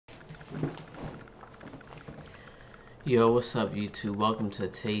Yo, what's up YouTube? Welcome to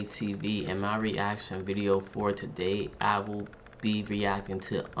Tay TV. In my reaction video for today, I will be reacting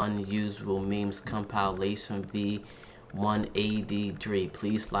to Unusual Memes Compilation V183.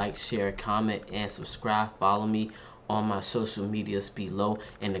 Please like, share, comment, and subscribe. Follow me on my social medias below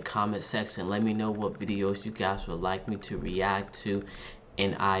in the comment section. Let me know what videos you guys would like me to react to,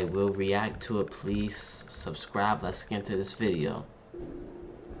 and I will react to it. Please subscribe. Let's get into this video.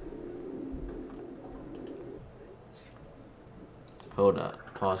 Hold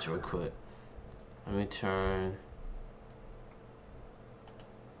up, pause real quick. Let me turn.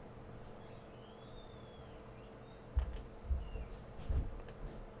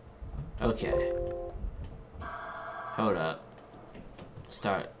 Okay. Hold up.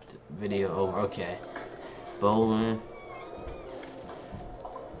 Start video over. Okay. Bowling.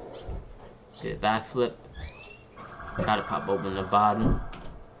 Did backflip. Try to pop open the bottom.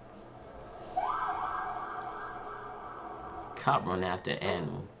 Cop run after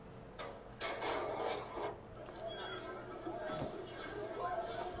animal.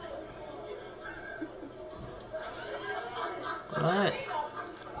 What?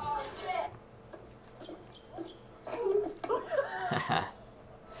 Haha.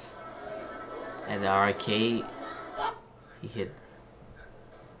 At the arcade, he hit.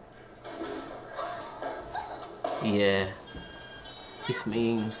 Yeah. These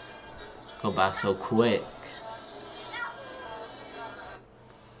memes go by so quick.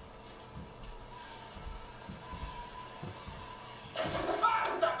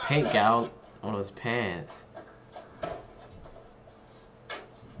 Paint out on his pants.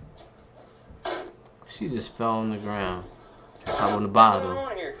 She just fell on the ground. Pop on the bottom.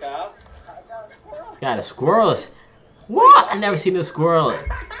 Got a squirrel. What? I never seen a squirrel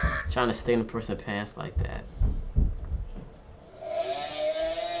trying to stay in a person's pants like that.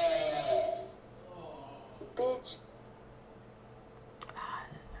 Bitch.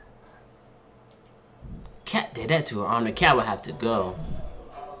 Cat did that to her arm. The cat would have to go.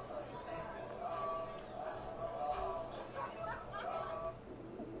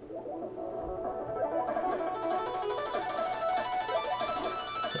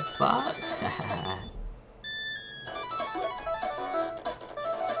 It's a fox.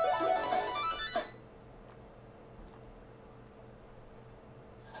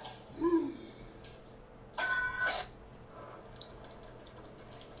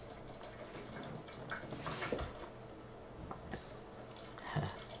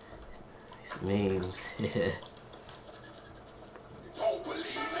 Memes.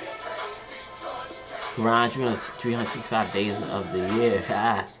 Grind 365 days of the year.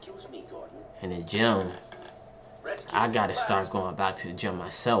 In the gym. I gotta start going back to the gym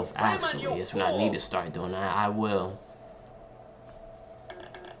myself, actually. It's when I need to start doing that. I will.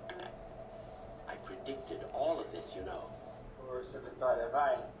 I predicted all of this, you know.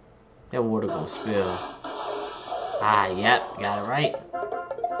 That water gonna spill. Ah, yep, got it right.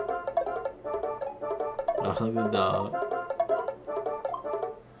 Oh, look at the dog.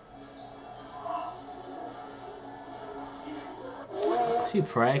 She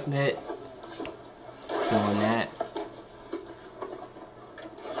pregnant. Doing that.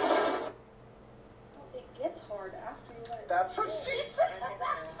 It gets hard after you let it. That's what she said.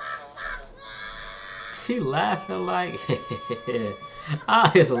 She laughing like.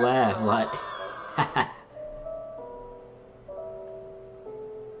 I just laugh like.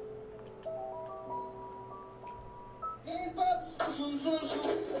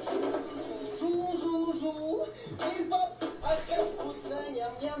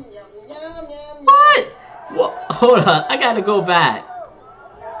 What? What? Hold on, I gotta go back.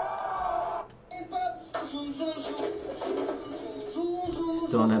 She's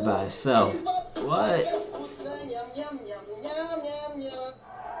doing that by herself. What?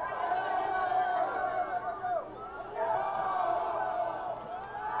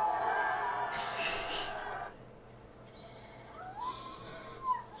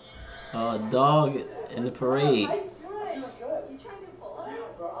 Oh, dog in the parade.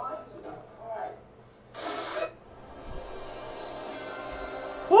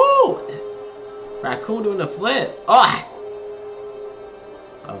 Woo! Raccoon doing the flip. Oh!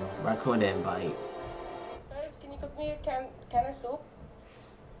 Oh, raccoon didn't bite. Guys, can you cook me a can of soup?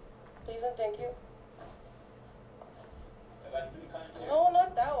 Please and thank you. No,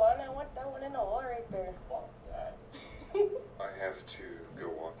 not that one. I want that one in the hole right there. I have to go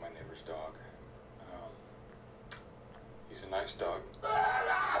walk my neighbor's dog. He's a nice dog.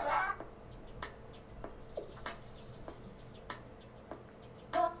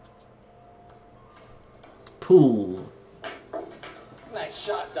 Pool. Nice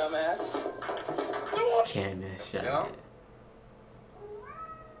shot, dumbass. Cannon shot. Yeah?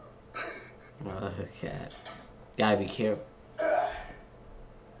 Okay. Gotta be careful.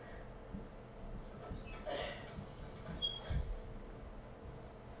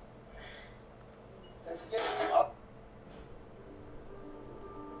 Let's get up.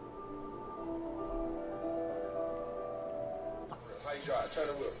 How you drive? Turn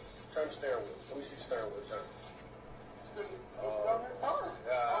the wheel. Turn the steering wheel. Let me see the steering wheel. Turn.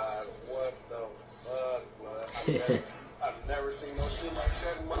 God, what the fuck, man? I've never seen no shit like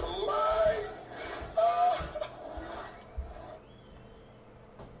that in my life.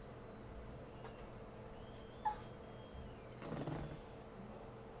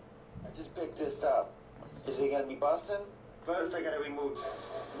 I just picked this up. Is it gonna be busting? First, I gotta remove this.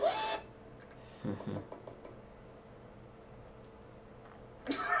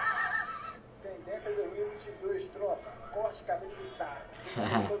 Tendência 2022, tropa. Corte cabelo de taça.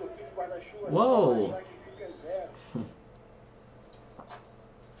 Todo pico guarda-chuva. Whoa. Achar que fica zero.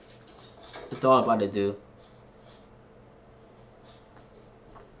 The dog about to do.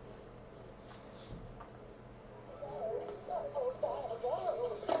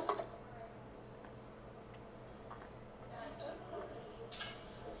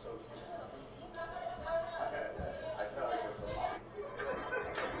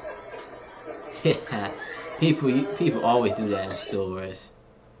 People always do that in stores.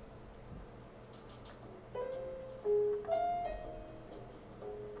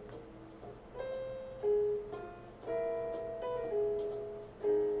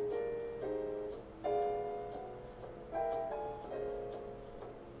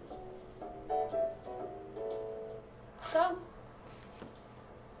 Go.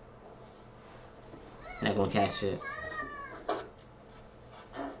 Not gonna catch it.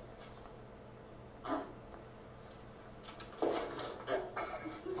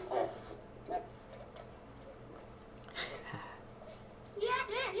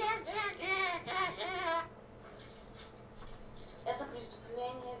 Это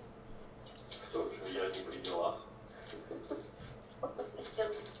преступление. Что же, я не при делах.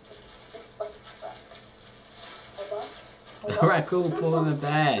 The raccoon pulling the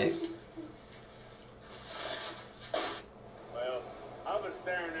bag. Well, I've been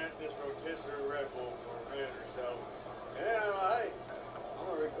staring at this rotisserie Red Bull for a minute or so. Yeah, hey, I'm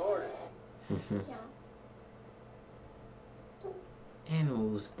gonna record it.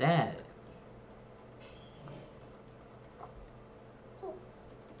 Animal's that?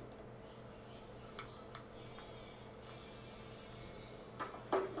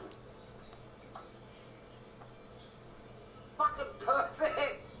 Fucking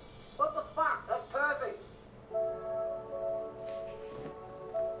perfect! What the fuck? That's perfect!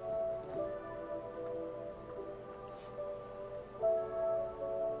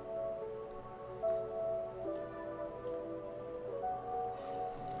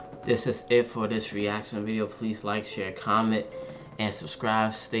 This is it for this reaction video. Please like, share, comment, and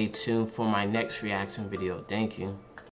subscribe. Stay tuned for my next reaction video. Thank you.